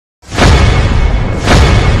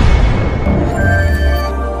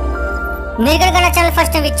మీరు కనుక నా ఛానల్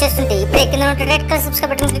ఫస్ట్ టైం విజిట్ చేస్తుంటే ఇప్పుడే కింద ఉన్న red colour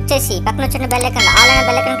subscribe button click చేసి పక్కన వచ్చిన బెల్ ఐకాన్ ఆల్ అనే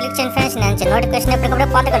బెల్ ఐకాన్ క్లిక్ చేయండి ఫ్రెండ్స్. నేను నోటిఫికేషన్ ఎప్పటికప్పుడు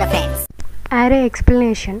పొందగలరు friends. Array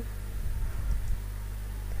explanation.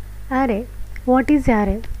 Array. What is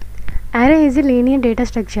array? Array is a linear data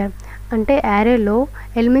structure. అంటే arrayలో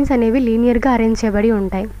ఎలిమెంట్స్ అనేవి లీనియర్గా అరేంజ్ చేయబడి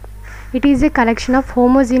ఉంటాయి. It is a collection of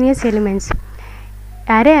homogeneous elements.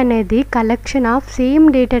 array అనేది collection of same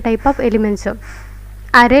data type of elements.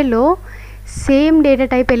 arrayలో same data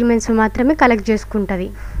type elements మాత్రమే collect చేసుకుంటుంది.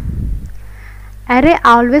 array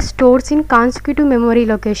always stores in consecutive memory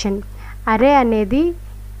location. array అనేది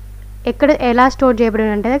ఎక్కడ ఎలా స్టోర్ చేయబడి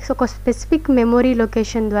ఉంటుంది, ఒక స్పెసిఫిక్ మెమరీ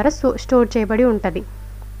లొకేషన్ ద్వారా స్టోర్ చేయబడి ఉంటుంది.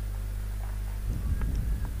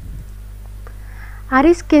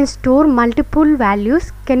 arrays can store multiple values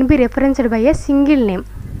can be referenced by a single name.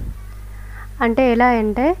 అంటే ఎలా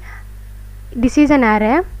అంటే this is an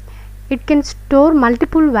array, it can store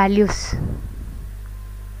multiple values.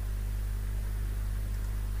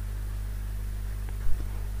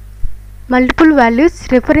 Multiple values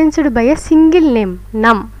referenced by a single name,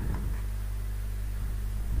 num.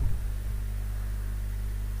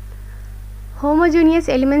 Homogeneous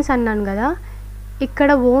elements అన్నాను కదా, ఇక్కడ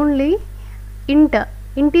only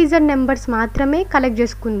integer numbers మాత్రమే collect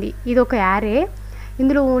చేసుకుంది. ఇది ఒక యారే,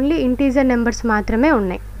 ఇందులో ఓన్లీ ఇంటీజర్ నెంబర్స్ మాత్రమే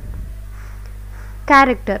ఉన్నాయి.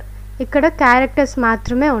 క్యారెక్టర్, ఇక్కడ క్యారెక్టర్స్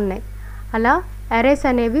మాత్రమే ఉన్నాయి. అలా అరేస్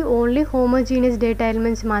అనేవి ఓన్లీ హోమోజీనియస్ డేటా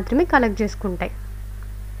ఎలిమెంట్స్ మాత్రమే కలెక్ట్ చేసుకుంటాయి.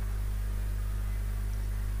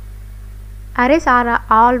 Arrays are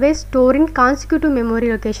always store in consecutive memory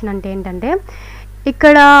location. అంటే ఏంటంటే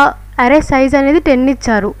ఇక్కడ అరే సైజ్ అనేది 10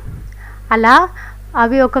 ఇచ్చారు, అలా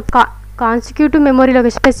అవి ఒక consecutive memory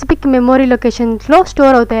location, specific memory లొకేషన్స్లో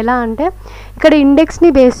store అవుతాయి. ఎలా అంటే ఇక్కడ ఇండెక్స్ని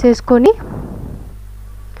బేస్ చేసుకొని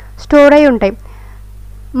స్టోర్ అయి ఉంటాయి.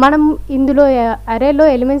 మనం ఇందులో అరేలో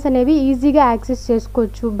ఎలిమెంట్స్ అనేవి ఈజీగా యాక్సెస్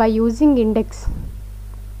చేసుకోవచ్చు by using index.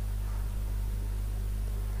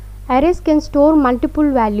 Arrays can store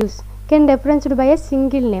multiple values can రెఫరెన్స్డ్ by a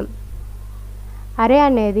single name. అరే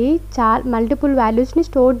అనేది మల్టిపుల్ వాల్యూస్ని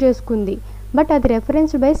స్టోర్ చేసుకుంది, బట్ అది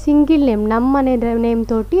రెఫరెన్స్డ్ బై సింగిల్ నేమ్, నమ్ అనే నేమ్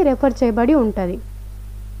తోటి రెఫర్ చేయబడి ఉంటుంది.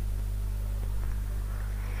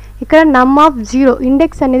 ఇక్కడ నమ్ ఆఫ్ 0,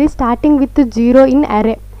 ఇండెక్స్ అనేది స్టార్టింగ్ విత్ 0 ఇన్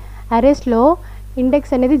అరే. అరేస్లో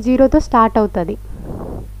ఇండెక్స్ అనేది 0తో స్టార్ట్ అవుతుంది.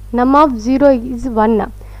 నమ్ ఆఫ్ 0 ఈజ్ 1,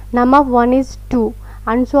 నమ్ of 1 is 2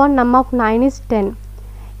 and so on. నమ్ ఆఫ్ 9 ఈజ్ 10.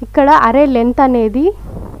 ఇక్కడ అరే లెంత్ అనేది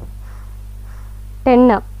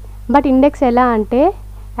 10, బట్ ఇండెక్స్ ఎలా అంటే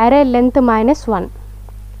అరే లెంత్ -1,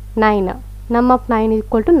 9. నమ్ ఆఫ్ 9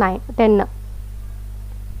 ఈక్వల్ టు 10.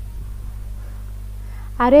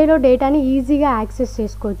 అరేలో డేటాని ఈజీగా యాక్సెస్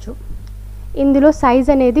చేసుకోవచ్చు. ఇందులో సైజ్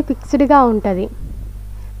అనేది ఫిక్స్డ్గా ఉంటుంది.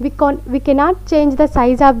 we cannot change the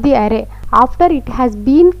size of the array after it has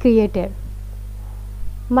been created.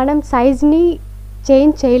 మనం సైజ్ని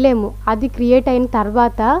చేంజ్ చేయలేము, అది క్రియేట్ అయిన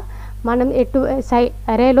తర్వాత మనం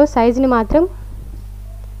అరేలో సైజ్ని మాత్రం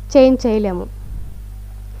చేంజ్ చేయలేము.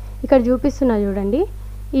 ఇక్కడ చూపిస్తున్నా చూడండి,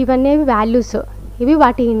 ఇవన్నీ వాల్యూస్, ఇవి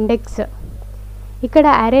వాటి ఇండెక్స్. ఇక్కడ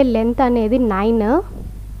అరే లెంత్ అనేది 9,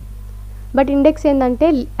 బట్ ఇండెక్స్ ఏంటంటే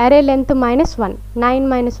అరే లెంత్ -1, 9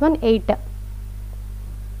 - 1 8.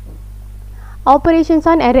 ఆపరేషన్స్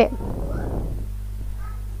ఆన్ అరే.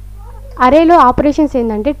 అరేలో ఆపరేషన్స్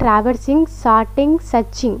ఏంటంటే ట్రావర్సింగ్, సార్టింగ్,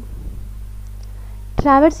 సర్చింగ్.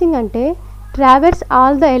 ట్రావర్సింగ్ అంటే traverse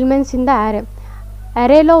all the elements in the అరే.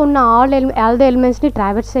 అరేలో ఉన్న ఆల్ ద ఎలిమెంట్స్ని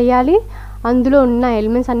ట్రావర్స్ చేయాలి, అందులో ఉన్న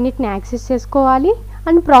ఎలిమెంట్స్ అన్నిటిని యాక్సెస్ చేసుకోవాలి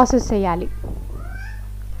అండ్ ప్రాసెస్ చేయాలి.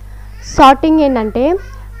 సార్టింగ్ ఏంటంటే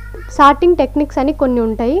సార్టింగ్ టెక్నిక్స్ అని కొన్ని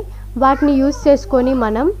ఉంటాయి, వాటిని యూజ్ చేసుకొని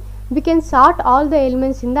మనం we can sort all the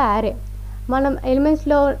elements in the అరే. మనం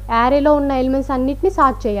అరేలో ఉన్న ఎలిమెంట్స్ అన్నిటిని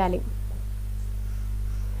సార్ట్ చేయాలి.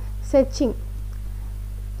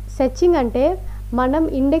 సెర్చింగ్ అంటే మనం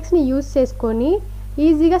ఇండెక్స్ని యూజ్ చేసుకొని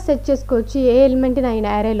ఈజీగా సెర్చ్ చేసుకోవచ్చు ఏ ఎలిమెంట్ని అయినా.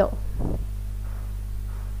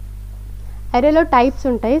 అరేలో టైప్స్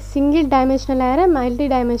ఉంటాయి, సింగిల్ డైమెన్షనల్ అరే, మల్టీ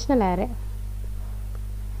డైమెన్షనల్ అరే.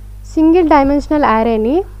 సింగిల్ డైమెన్షనల్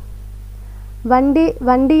అరేని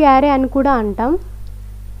 1D అరే అని కూడా అంటాం.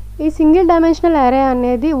 ఈ సింగిల్ డైమెన్షనల్ అరే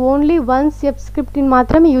అనేది ఓన్లీ 1 సబ్ స్క్రిప్ట్ని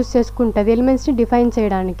మాత్రమే యూజ్ చేసుకుంటుంది ఎలిమెంట్స్ని డిఫైన్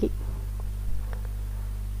చేయడానికి.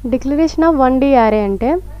 డిక్లరేషన్ ఆఫ్ 1D అరే అంటే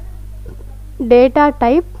data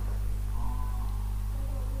type,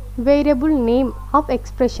 variable name of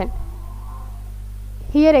expression.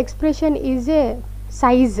 Here expression is a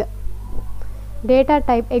size. Data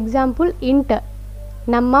type example int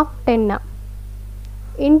num of 10.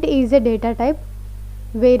 int is a data type,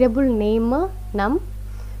 variable name num,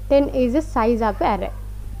 10 is the size of array.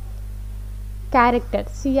 Character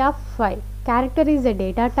C of 5. Character is a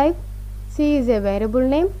data type, C is a variable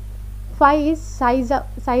name, 5 is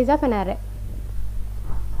size of an array.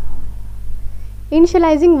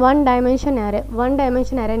 Initialising one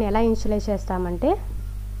dimension అరేని ఎలా initialise చేస్తామంటే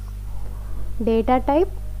data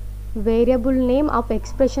type variable name of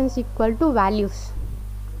expressions equal to values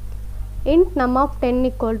int num of 10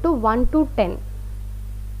 equal to 1 to 10.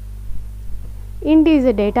 int is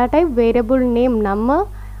a data type, variable name num,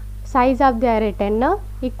 size of the array 10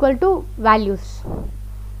 equal to values.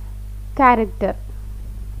 Character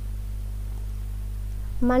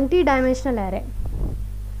multi-dimensional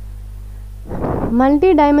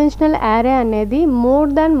array అనేది more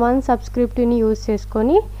than one సబ్స్క్రిప్ట్ని use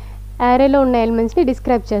చేసుకొని అరేలో ఉన్న ఎలిమెంట్స్ని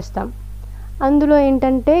describe చేస్తాం. అందులో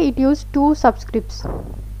ఏంటంటే it use 2 subscripts.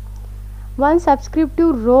 One సబ్స్క్రిప్టివ్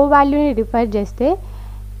రో వాల్యూని refer చేస్తే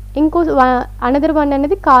ఇంకో అనదర్ వన్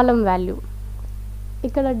అనేది కాలం వాల్యూ.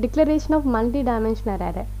 ఇక్కడ డిక్లరేషన్ ఆఫ్ మల్టీ డైమెన్షనల్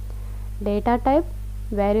అరే data type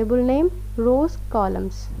variable name rows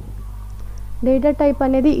columns. Data type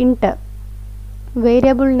అనేది ఇంట్,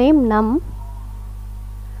 వేరియబుల్ నేమ్ నమ్,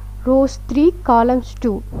 రోస్ 3 కాలమ్స్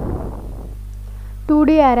 2. 2D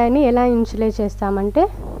అరేని ఎలా ఇనిషియలైజ్ చేస్తామంటే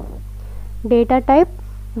data type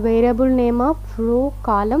variable name of రో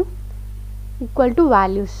column equal to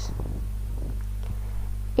values.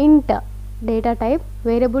 int data type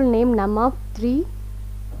variable name num of 3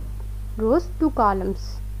 rows 2 columns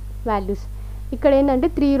values. ఇక్కడ ఏంటంటే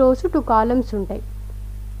 3 rows 2 columns ఉంటాయి.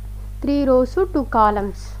 3 rows 2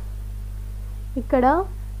 columns. ఇక్కడ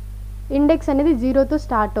ఇండెక్స్ అనేది 0తో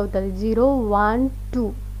స్టార్ట్ అవుతుంది. 0 1 2.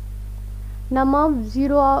 num of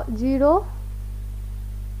 0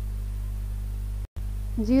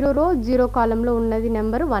 row 0 కాలంలో ఉన్నది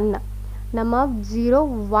నెంబర్ 1. num of 0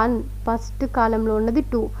 1 ఫస్ట్ కాలంలో ఉన్నది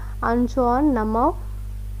 2 and so on. num of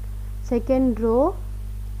second row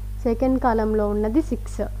second కాలంలో ఉన్నది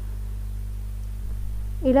 6.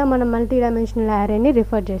 ఇలా మనం మల్టీ డైమెన్షనల్ అరేని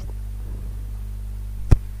రిఫర్ చేస్తాం,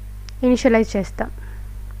 ఇనిషియలైజ్ చేస్తాం.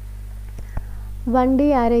 1D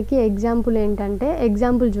అరేకి ఎగ్జాంపుల్ ఏంటంటే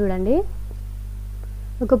ఎగ్జాంపుల్ చూడండి.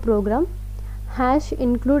 ఒక ప్రోగ్రామ్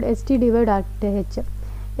 #include stdio.h.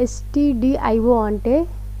 stdio అంటే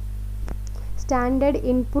స్టాండర్డ్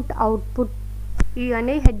ఇన్పుట్ అవుట్పుట్ ఈ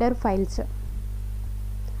అనే header files.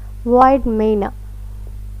 Void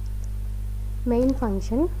main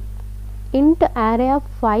function int array of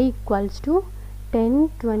 5 equals to 10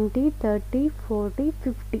 20 30 40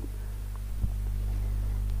 50.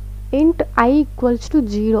 int I equals to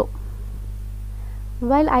 0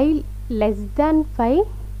 while I less than 5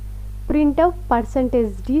 printf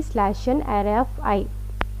 %d /n array of I.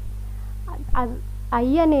 I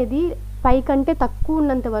అనేది 5 కంటే తక్కువ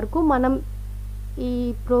ఉన్నంత వరకు మనం ఈ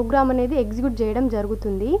ప్రోగ్రామ్ అనేది ఎగ్జిక్యూట్ చేయడం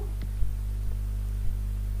జరుగుతుంది.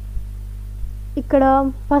 ఇక్కడ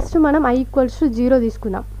ఫస్ట్ మనం I ఈక్వల్స్ టు 0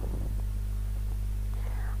 తీసుకుందాం.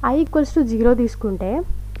 I ఈక్వల్స్ టు 0 తీసుకుంటే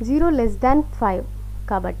 0 లెస్ దాన్ 5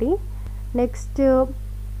 కాబట్టి నెక్స్ట్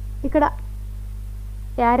ఇక్కడ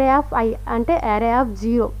యారే ఆఫ్ I అంటే యారే ఆఫ్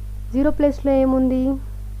 0 ప్లేస్లో ఏముంది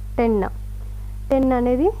 10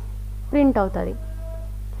 అనేది ప్రింట్ అవుతుంది.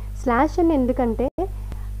 /n ఎందుకంటే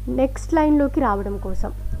నెక్స్ట్ లైన్లోకి రావడం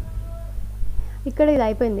కోసం. ఇక్కడ ఇది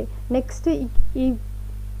అయిపోయింది. నెక్స్ట్ ఈ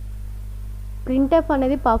printf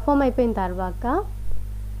అనేది పర్ఫామ్ అయిపోయిన తర్వాత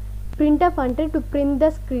printf అంటే to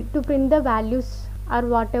print the values are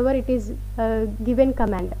what ever it is given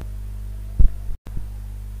command.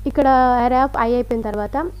 ఇక్కడ array of I అయిపోయిన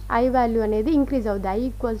తర్వాత I వాల్యూ అనేది ఇంక్రీజ్ అవుతుంది. I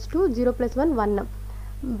equals to 0 + 1 1.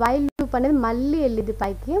 While loop అనేది మళ్ళీ వెళ్ళింది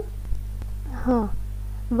పైకి.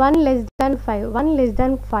 1 less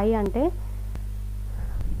than 5 అంటే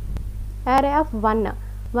array of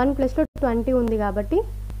 1 ప్లస్లో 20 ఉంది కాబట్టి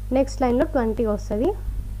నెక్స్ట్ లైన్లో 20 వస్తుంది.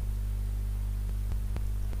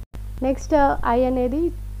 నెక్స్ట్ I అనేది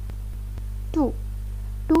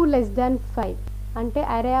 2 less than 5 అంటే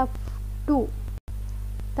array of 2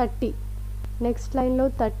 30. నెక్స్ట్ లైన్లో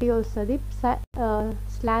 30 వస్తుంది.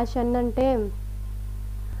 /n అంటే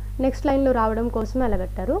నెక్స్ట్ లైన్లో రావడం కోసం అలా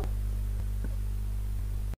పెట్టారు.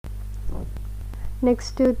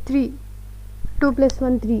 Next 3 2 +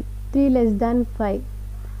 1 3 less than 5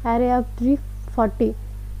 array of 3 40.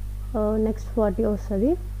 Next 40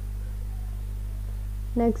 వస్తుంది.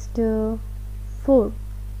 Next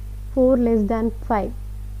 4 less than 5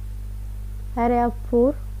 array of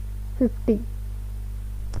 4 50.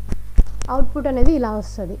 Output అనేది ఇలా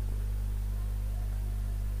వస్తుంది.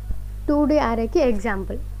 2D అరేకి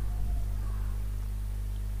example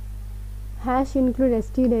 #include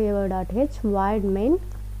stdio.h void main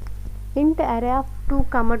int array of 2,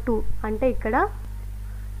 2 అంటే ఇక్కడ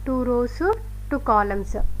 2 rows 2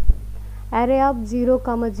 columns. array of 0,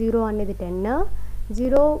 0 అనేది 10,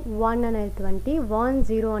 0 1 అనేది 20, 1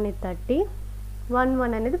 0 అనేది 30, 1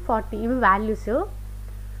 1 అనేది 40. ఇవి వాల్యూస్.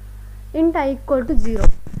 ఇంట్ I equal to 0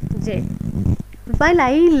 j. While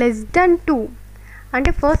I less than 2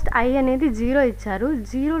 అంటే ఫస్ట్ I అనేది 0 ఇచ్చారు,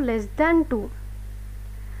 0 లెస్ దాన్ 2.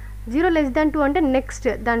 0 లెస్ దాన్ 2 అంటే నెక్స్ట్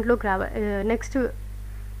దాంట్లోకి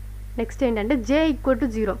నెక్స్ట్ ఏంటంటే j equal to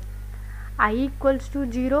 0. I equals to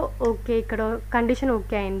 0 okay, ఇక్కడ కండిషన్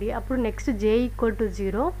ఓకే అయింది. అప్పుడు next j equal to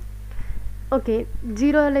 0. Okay,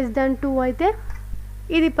 0 less than 2 అయితే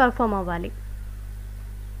ఇది పర్ఫామ్ అవ్వాలి.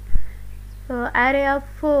 అరే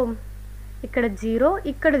ఆఫ్ ఇక్కడ 0,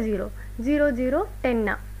 ఇక్కడ 0, 0 0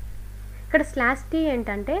 10. ఇక్కడ స్లాష్ t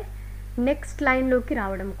ఏంటంటే నెక్స్ట్ లైన్లోకి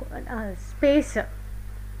రావడం, స్పేస్.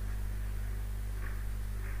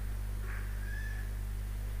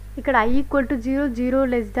 ఇక్కడ I equal to 0, 0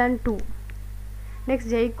 less than 2. Next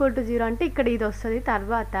j equal to 0 అంటే ఇక్కడ ఇది వస్తుంది.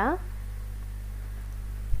 తర్వాత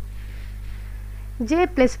j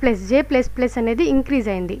ప్లస్ ప్లస్ అనేది ఇంక్రీజ్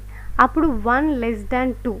అయింది. అప్పుడు 1 లెస్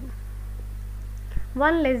దాన్ 2.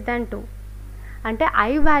 1 లెస్ దాన్ 2 అంటే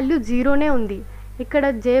I వాల్యూ 0నే ఉంది, ఇక్కడ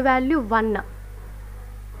j వాల్యూ 1.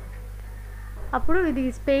 అప్పుడు ఇది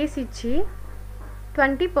స్పేస్ ఇచ్చి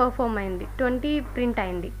 20 పర్ఫామ్ అయింది, 20 ప్రింట్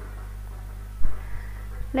అయింది.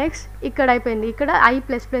 నెక్స్ట్ ఇక్కడ అయిపోయింది. ఇక్కడ I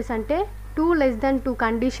ప్లస్ ప్లస్ అంటే 2 లెస్ దాన్ 2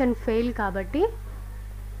 కండిషన్ ఫెయిల్ కాబట్టి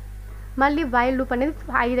మళ్ళీ వైల్ లూప్ అనేది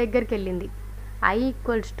I దగ్గరికి వెళ్ళింది. I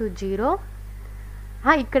equals to 0.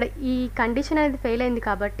 ఇక్కడ ఈ కండిషన్ అనేది ఫెయిల్ అయింది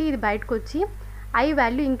కాబట్టి ఇది బయటకు వచ్చి I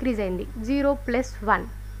వాల్యూ ఇంక్రీజ్ అయింది, 0 ప్లస్ 1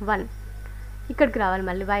 1. ఇక్కడికి రావాలి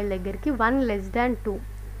మళ్ళీ వైల్ దగ్గరికి. 1 less than 2,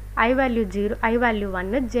 I value 0, I value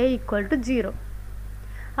 1, j equal to 0.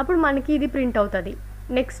 అప్పుడు మనకి ఇది ప్రింట్ అవుతుంది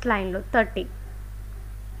నెక్స్ట్ లైన్లో 30.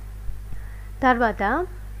 తర్వాత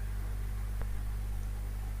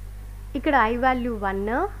ఇక్కడ I వాల్యూ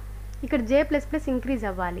 1, ఇక్కడ j ప్లస్ ప్లస్ ఇంక్రీజ్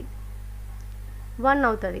అవ్వాలి, 1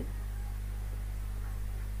 అవుతుంది.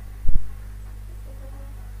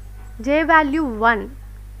 j value 1,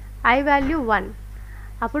 I value 1.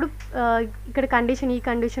 అప్పుడు ఇక్కడ కండిషన్, ఈ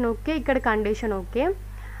కండిషన్ ఓకే, ఇక్కడ కండిషన్ ఓకే.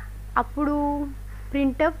 అప్పుడు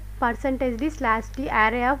ప్రింట్ఎఫ్ %d స్లాష్ t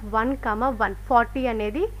అరే ఆఫ్ 1 1 40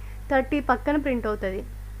 అనేది 30 పక్కన ప్రింట్ అవుతుంది.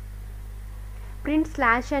 ప్రింట్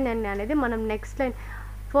స్లాష్ n అనేది మనం నెక్స్ట్ లైన్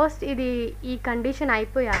ఫస్ట్ ఇది ఈ కండిషన్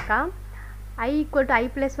అయిపోయాక I equal to I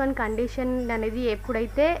plus 1 condition అనేది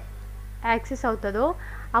ఎప్పుడైతే యాక్సెస్ అవుతుందో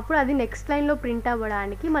అప్పుడు అది నెక్స్ట్ లైన్లో ప్రింట్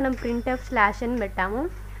అవ్వడానికి మనం ప్రింట్ఎఫ్ స్లాష్ n పెట్టాము.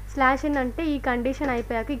 స్లాష్ n అంటే ఈ కండిషన్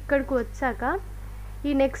అయిపోయాక ఇక్కడికి వచ్చాక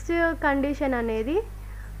ఈ నెక్స్ట్ కండిషన్ అనేది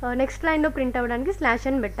నెక్స్ట్ లైన్లో ప్రింట్ అవ్వడానికి స్లాష్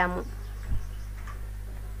n పెట్టాము.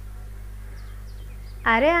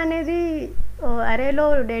 అరే అనేది అరేలో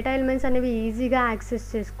డేటా ఎలిమెంట్స్ అనేవి ఈజీగా యాక్సెస్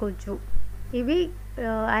చేసుకోవచ్చు. ఇవి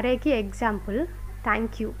అరేకి example.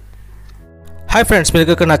 Thank you. Hi friends,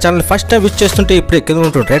 మీరు ఇక్కడ నా ఛానల్ ఫస్ట్ టైం విజిట్ చేస్తుంటే ఇప్పుడు కింద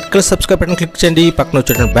ఉంటుంది red colour subscribe button click చేయండి. పక్కన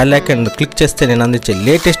వచ్చే బెల్ ఐకాన్ క్లిక్ చేస్తే నేను అందించే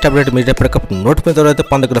లేటెస్ట్ అప్డేట్ మీరు ఎప్పటికప్పుడు నోటిఫికేషన్ అయితే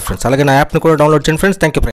పొందగలరు ఫ్రెండ్స్. అలాగే నా యాప్ని కూడా డౌన్లోడ్ చేయండి ఫ్రెండ్స్. Thank you.